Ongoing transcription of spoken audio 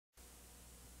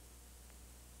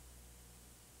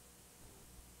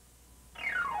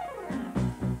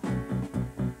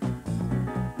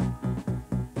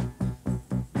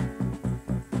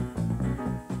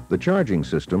The charging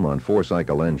system on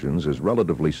four-cycle engines is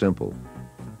relatively simple.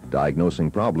 Diagnosing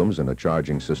problems in a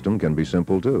charging system can be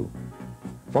simple too.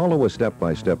 Follow a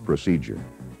step-by-step procedure.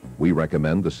 We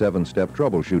recommend the 7-step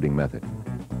troubleshooting method.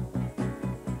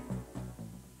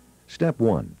 Step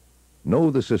 1.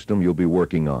 Know the system you'll be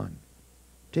working on.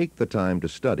 Take the time to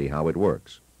study how it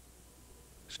works.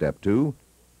 Step 2.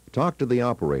 Talk to the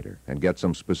operator and get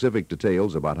some specific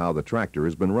details about how the tractor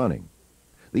has been running.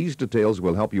 These details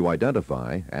will help you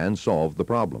identify and solve the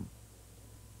problem.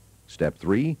 Step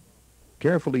 3.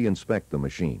 Carefully inspect the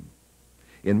machine.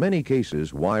 In many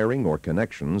cases, wiring or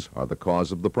connections are the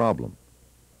cause of the problem.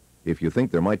 If you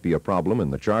think there might be a problem in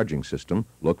the charging system,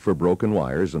 look for broken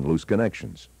wires and loose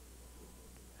connections.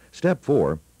 Step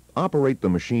 4. Operate the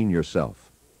machine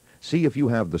yourself. See if you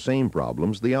have the same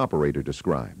problems the operator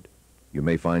described. You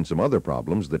may find some other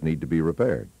problems that need to be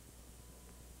repaired.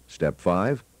 Step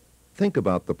 5. Think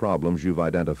about the problems you've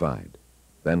identified.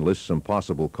 Then list some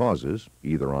possible causes,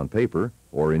 either on paper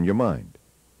or in your mind.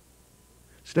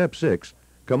 Step 6.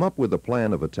 Come up with a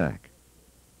plan of attack.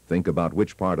 Think about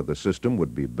which part of the system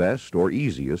would be best or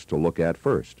easiest to look at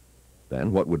first,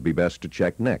 then what would be best to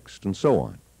check next, and so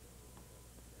on.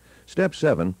 Step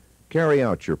 7. Carry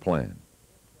out your plan.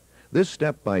 This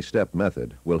step-by-step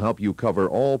method will help you cover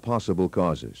all possible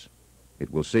causes.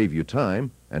 It will save you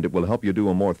time, and it will help you do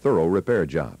a more thorough repair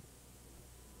job.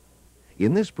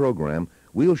 In this program,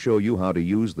 we'll show you how to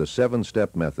use the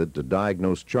 7-step method to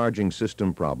diagnose charging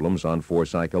system problems on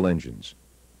four-cycle engines.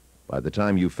 By the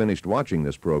time you've finished watching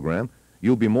this program,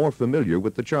 you'll be more familiar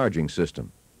with the charging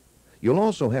system. You'll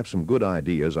also have some good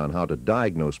ideas on how to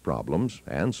diagnose problems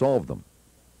and solve them.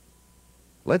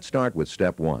 Let's start with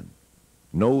step 1.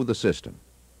 Know the system.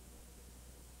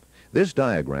 This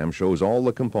diagram shows all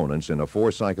the components in a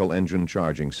four-cycle engine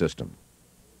charging system.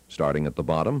 Starting at the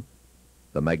bottom,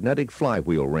 the magnetic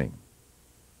flywheel ring,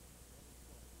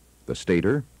 the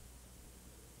stator,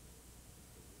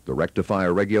 the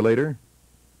rectifier regulator,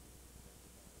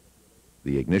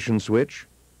 the ignition switch,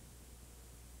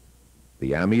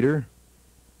 the ammeter,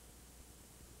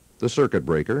 the circuit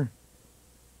breaker,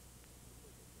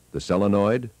 the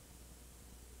solenoid,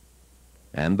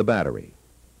 and the battery.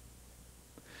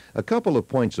 A couple of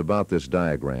points about this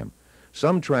diagram.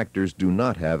 Some tractors do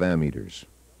not have ammeters.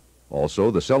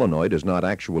 Also, the solenoid is not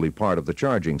actually part of the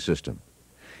charging system.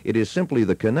 It is simply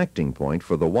the connecting point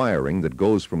for the wiring that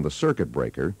goes from the circuit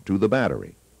breaker to the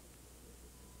battery.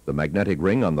 The magnetic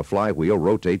ring on the flywheel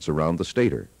rotates around the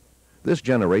stator. This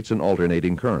generates an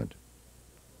alternating current.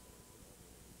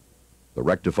 The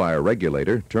rectifier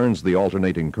regulator turns the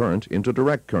alternating current into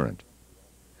direct current.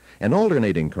 An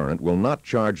alternating current will not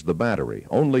charge the battery,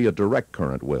 only a direct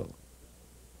current will.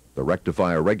 The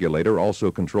rectifier regulator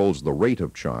also controls the rate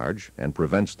of charge and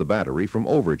prevents the battery from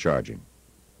overcharging.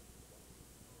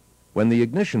 When the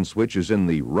ignition switch is in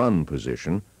the run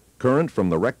position, current from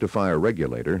the rectifier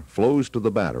regulator flows to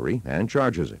the battery and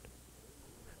charges it.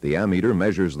 The ammeter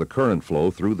measures the current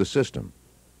flow through the system.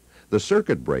 The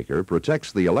circuit breaker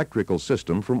protects the electrical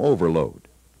system from overload.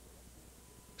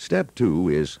 Step 2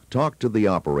 is talk to the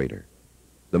operator.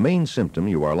 The main symptom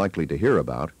you are likely to hear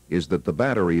about is that the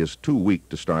battery is too weak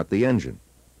to start the engine.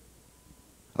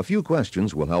 A few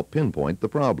questions will help pinpoint the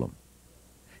problem.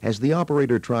 Has the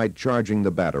operator tried charging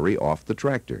the battery off the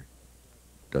tractor?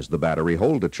 Does the battery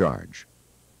hold a charge?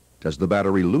 Does the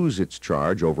battery lose its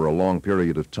charge over a long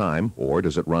period of time, or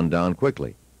does it run down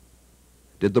quickly?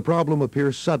 Did the problem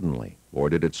appear suddenly, or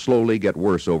did it slowly get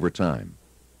worse over time?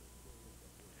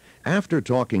 After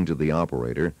talking to the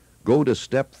operator, go to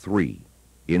step 3.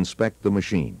 Inspect the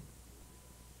machine.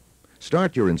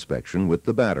 Start your inspection with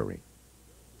the battery.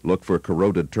 Look for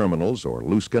corroded terminals or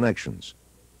loose connections.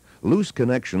 Loose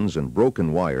connections and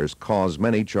broken wires cause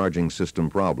many charging system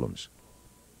problems.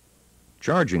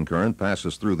 Charging current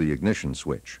passes through the ignition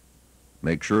switch.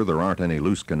 Make sure there aren't any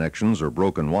loose connections or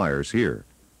broken wires here.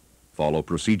 Follow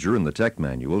procedure in the tech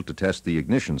manual to test the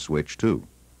ignition switch too.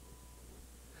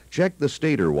 Check the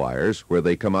stator wires where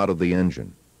they come out of the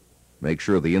engine. Make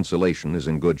sure the insulation is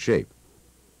in good shape.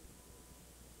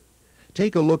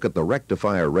 Take a look at the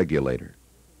rectifier regulator.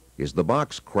 Is the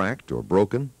box cracked or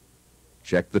broken?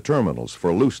 Check the terminals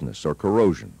for looseness or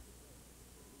corrosion.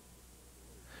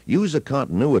 Use a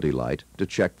continuity light to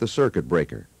check the circuit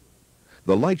breaker.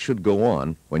 The light should go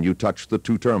on when you touch the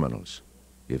two terminals.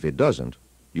 If it doesn't,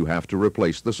 you have to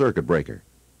replace the circuit breaker.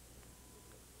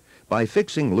 By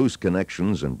fixing loose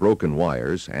connections and broken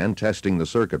wires and testing the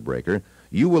circuit breaker,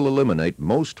 you will eliminate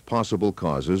most possible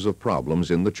causes of problems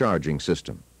in the charging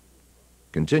system.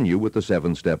 Continue with the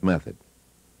 7-step method.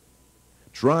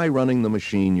 Try running the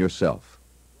machine yourself.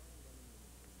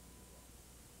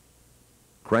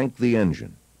 Crank the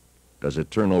engine. Does it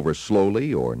turn over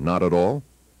slowly or not at all?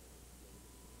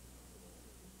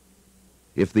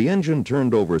 If the engine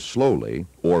turned over slowly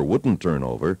or wouldn't turn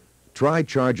over, try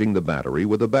charging the battery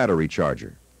with a battery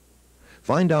charger.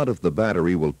 Find out if the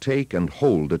battery will take and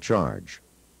hold a charge.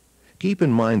 Keep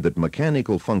in mind that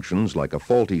mechanical functions like a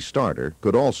faulty starter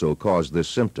could also cause this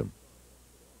symptom.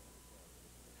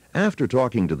 After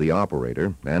talking to the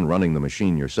operator and running the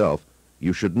machine yourself,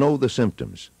 you should know the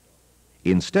symptoms.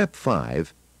 In Step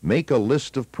 5, make a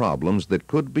list of problems that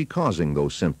could be causing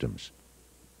those symptoms.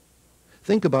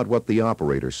 Think about what the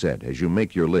operator said as you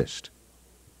make your list.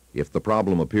 If the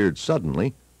problem appeared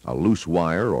suddenly, a loose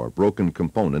wire or broken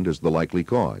component is the likely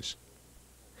cause.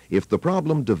 If the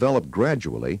problem developed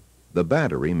gradually, the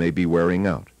battery may be wearing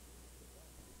out.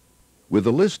 With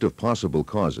a list of possible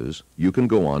causes, you can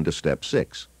go on to Step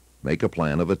 6. Make a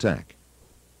plan of attack.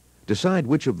 Decide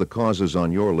which of the causes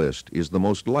on your list is the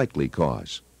most likely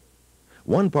cause.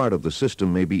 One part of the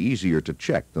system may be easier to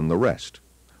check than the rest.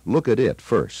 Look at it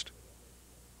first.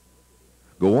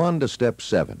 Go on to Step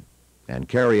 7 and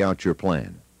carry out your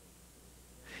plan.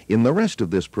 In the rest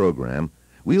of this program,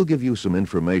 we'll give you some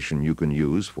information you can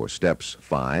use for Steps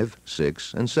 5,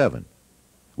 6, and 7.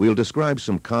 We'll describe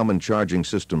some common charging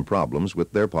system problems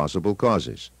with their possible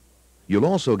causes. You'll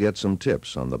also get some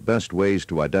tips on the best ways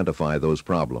to identify those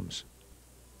problems.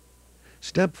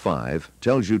 Step 5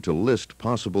 tells you to list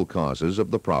possible causes of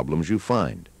the problems you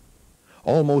find.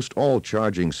 Almost all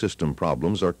charging system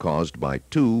problems are caused by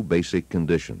two basic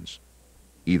conditions.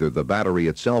 Either the battery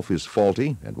itself is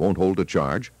faulty and won't hold a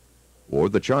charge, or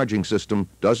the charging system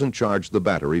doesn't charge the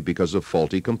battery because of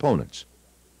faulty components.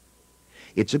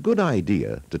 It's a good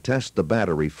idea to test the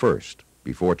battery first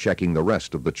before checking the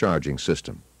rest of the charging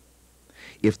system.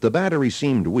 If the battery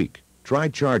seemed weak, try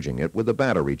charging it with a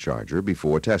battery charger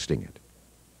before testing it.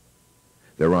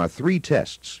 There are 3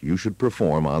 tests you should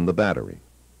perform on the battery.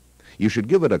 You should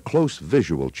give it a close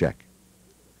visual check.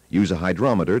 Use a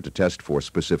hydrometer to test for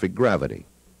specific gravity,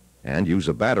 and use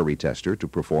a battery tester to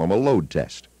perform a load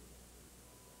test.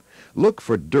 Look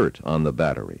for dirt on the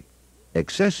battery.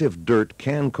 Excessive dirt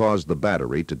can cause the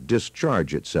battery to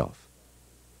discharge itself.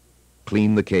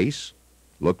 Clean the case.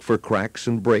 Look for cracks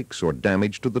and breaks or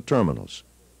damage to the terminals.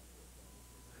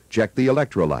 Check the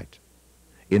electrolyte.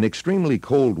 In extremely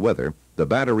cold weather, the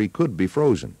battery could be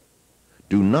frozen.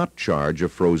 Do not charge a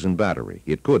frozen battery.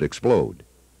 It could explode.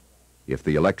 If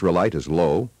the electrolyte is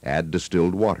low, add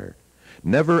distilled water.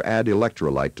 Never add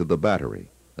electrolyte to the battery.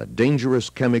 A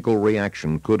dangerous chemical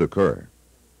reaction could occur.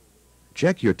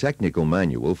 Check your technical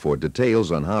manual for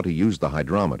details on how to use the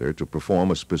hydrometer to perform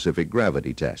a specific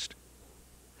gravity test.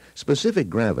 Specific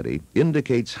gravity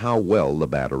indicates how well the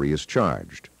battery is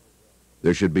charged.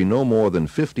 There should be no more than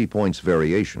 50 points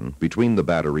variation between the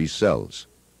battery's cells.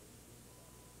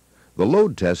 The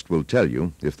load test will tell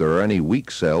you if there are any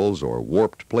weak cells or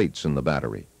warped plates in the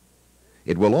battery.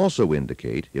 It will also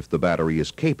indicate if the battery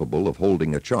is capable of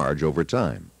holding a charge over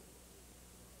time.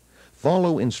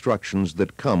 Follow instructions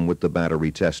that come with the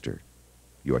battery tester.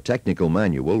 Your technical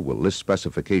manual will list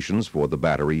specifications for the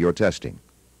battery you're testing.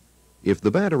 If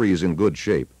the battery is in good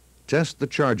shape, test the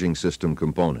charging system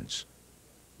components.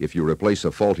 If you replace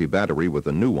a faulty battery with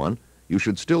a new one, you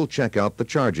should still check out the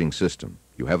charging system.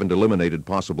 You haven't eliminated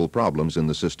possible problems in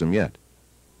the system yet.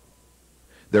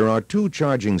 There are 2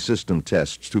 charging system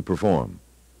tests to perform: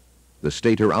 the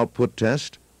stator output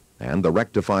test and the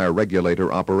rectifier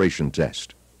regulator operation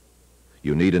test.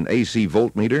 You need an AC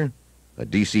voltmeter, a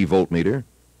DC voltmeter,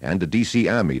 and a DC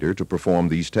ammeter to perform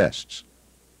these tests.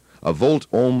 A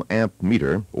volt-ohm-amp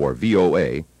meter, or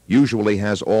VOA, usually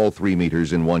has all 3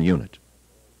 meters in one unit.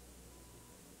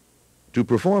 To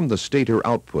perform the stator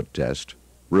output test,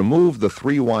 remove the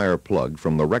 3-wire plug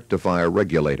from the rectifier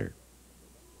regulator.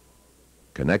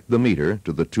 Connect the meter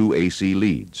to the 2 AC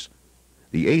leads.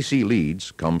 The AC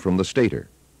leads come from the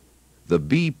stator. The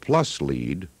B+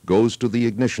 lead goes to the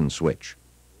ignition switch.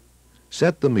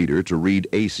 Set the meter to read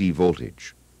AC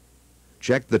voltage.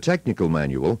 Check the technical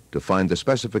manual to find the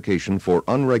specification for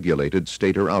unregulated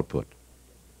stator output.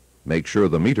 Make sure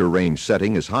the meter range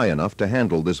setting is high enough to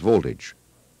handle this voltage.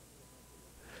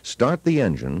 Start the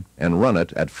engine and run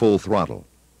it at full throttle.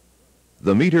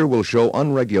 The meter will show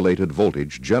unregulated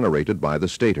voltage generated by the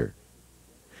stator.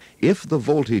 If the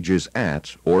voltage is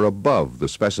at or above the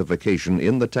specification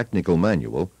in the technical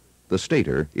manual, the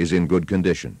stator is in good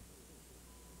condition.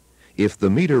 If the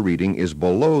meter reading is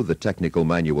below the technical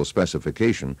manual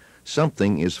specification,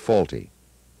 something is faulty.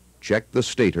 Check the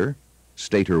stator,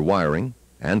 stator wiring,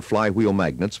 and flywheel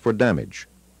magnets for damage.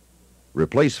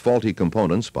 Replace faulty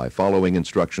components by following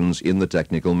instructions in the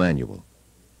technical manual.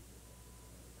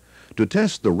 To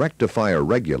test the rectifier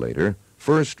regulator,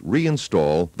 first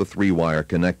reinstall the 3-wire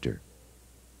connector.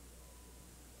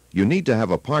 You need to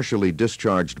have a partially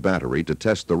discharged battery to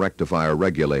test the rectifier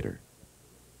regulator.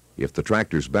 If the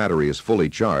tractor's battery is fully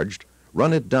charged,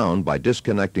 run it down by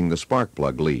disconnecting the spark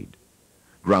plug lead.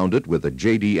 Ground it with a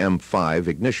JDM5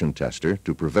 ignition tester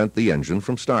to prevent the engine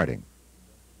from starting.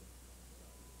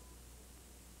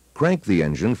 Crank the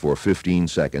engine for 15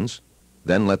 seconds,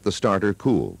 then let the starter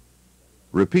cool.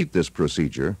 Repeat this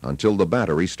procedure until the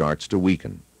battery starts to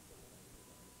weaken.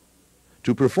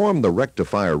 To perform the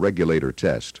rectifier regulator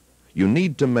test, you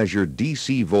need to measure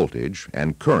DC voltage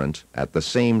and current at the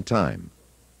same time.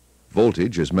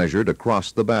 Voltage is measured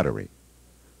across the battery.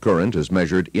 Current is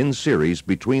measured in series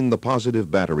between the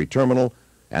positive battery terminal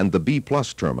and the B+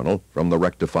 terminal from the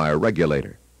rectifier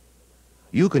regulator.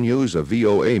 You can use a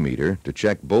VOA meter to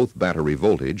check both battery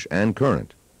voltage and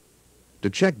current. To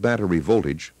check battery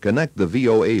voltage, connect the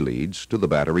VOA leads to the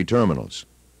battery terminals.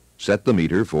 Set the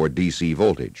meter for DC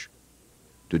voltage.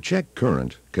 To check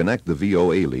current, connect the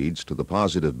VOA leads to the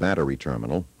positive battery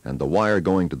terminal and the wire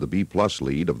going to the B+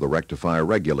 lead of the rectifier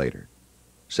regulator.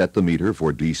 Set the meter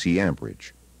for DC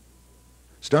amperage.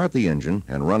 Start the engine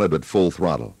and run it at full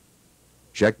throttle.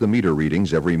 Check the meter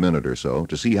readings every minute or so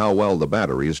to see how well the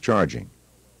battery is charging.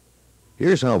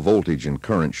 Here's how voltage and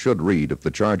current should read if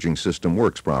the charging system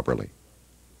works properly.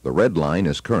 The red line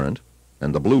is current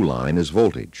and the blue line is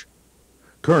voltage.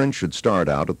 Current should start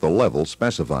out at the level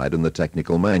specified in the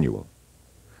technical manual.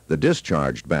 The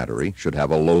discharged battery should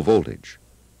have a low voltage.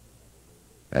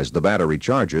 As the battery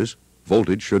charges,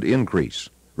 voltage should increase,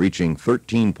 reaching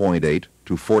 13.8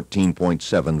 to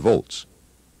 14.7 volts.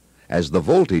 As the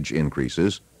voltage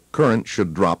increases, current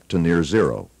should drop to near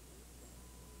zero.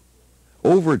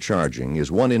 Overcharging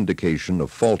is one indication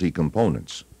of faulty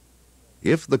components.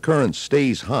 If the current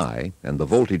stays high and the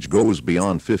voltage goes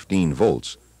beyond 15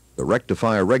 volts, the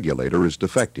rectifier regulator is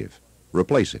defective.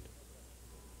 Replace it.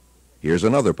 Here's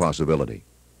another possibility.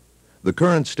 The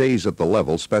current stays at the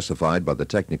level specified by the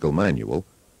technical manual,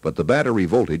 but the battery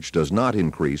voltage does not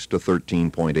increase to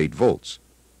 13.8 volts.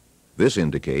 This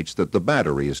indicates that the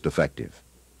battery is defective.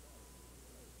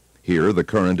 Here, the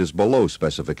current is below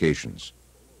specifications.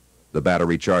 The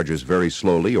battery charges very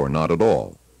slowly or not at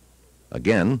all.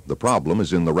 Again, the problem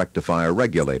is in the rectifier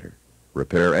regulator.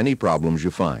 Repair any problems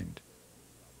you find.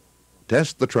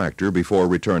 Test the tractor before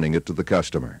returning it to the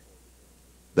customer.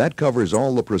 That covers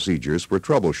all the procedures for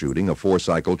troubleshooting a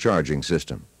 4-cycle charging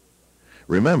system.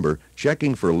 Remember,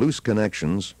 checking for loose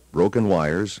connections, broken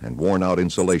wires, and worn-out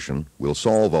insulation will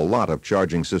solve a lot of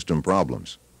charging system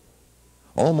problems.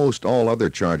 Almost all other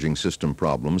charging system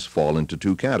problems fall into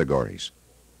 2 categories: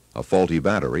 a faulty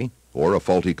battery or a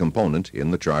faulty component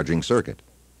in the charging circuit.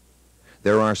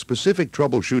 There are specific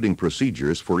troubleshooting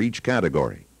procedures for each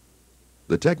category.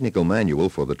 The technical manual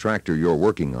for the tractor you're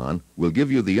working on will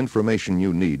give you the information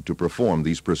you need to perform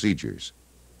these procedures.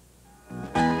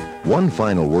 One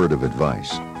final word of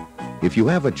advice. If you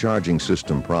have a charging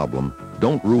system problem,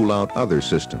 don't rule out other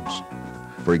systems.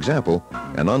 For example,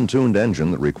 an untuned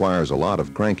engine that requires a lot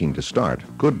of cranking to start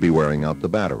could be wearing out the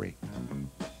battery.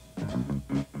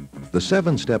 The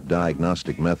 7-step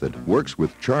diagnostic method works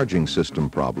with charging system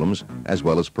problems as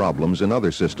well as problems in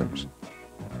other systems.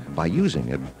 By using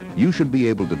it, you should be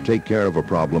able to take care of a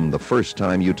problem the first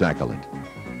time you tackle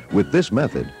it. With this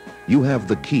method, you have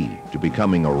the key to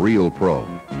becoming a real pro.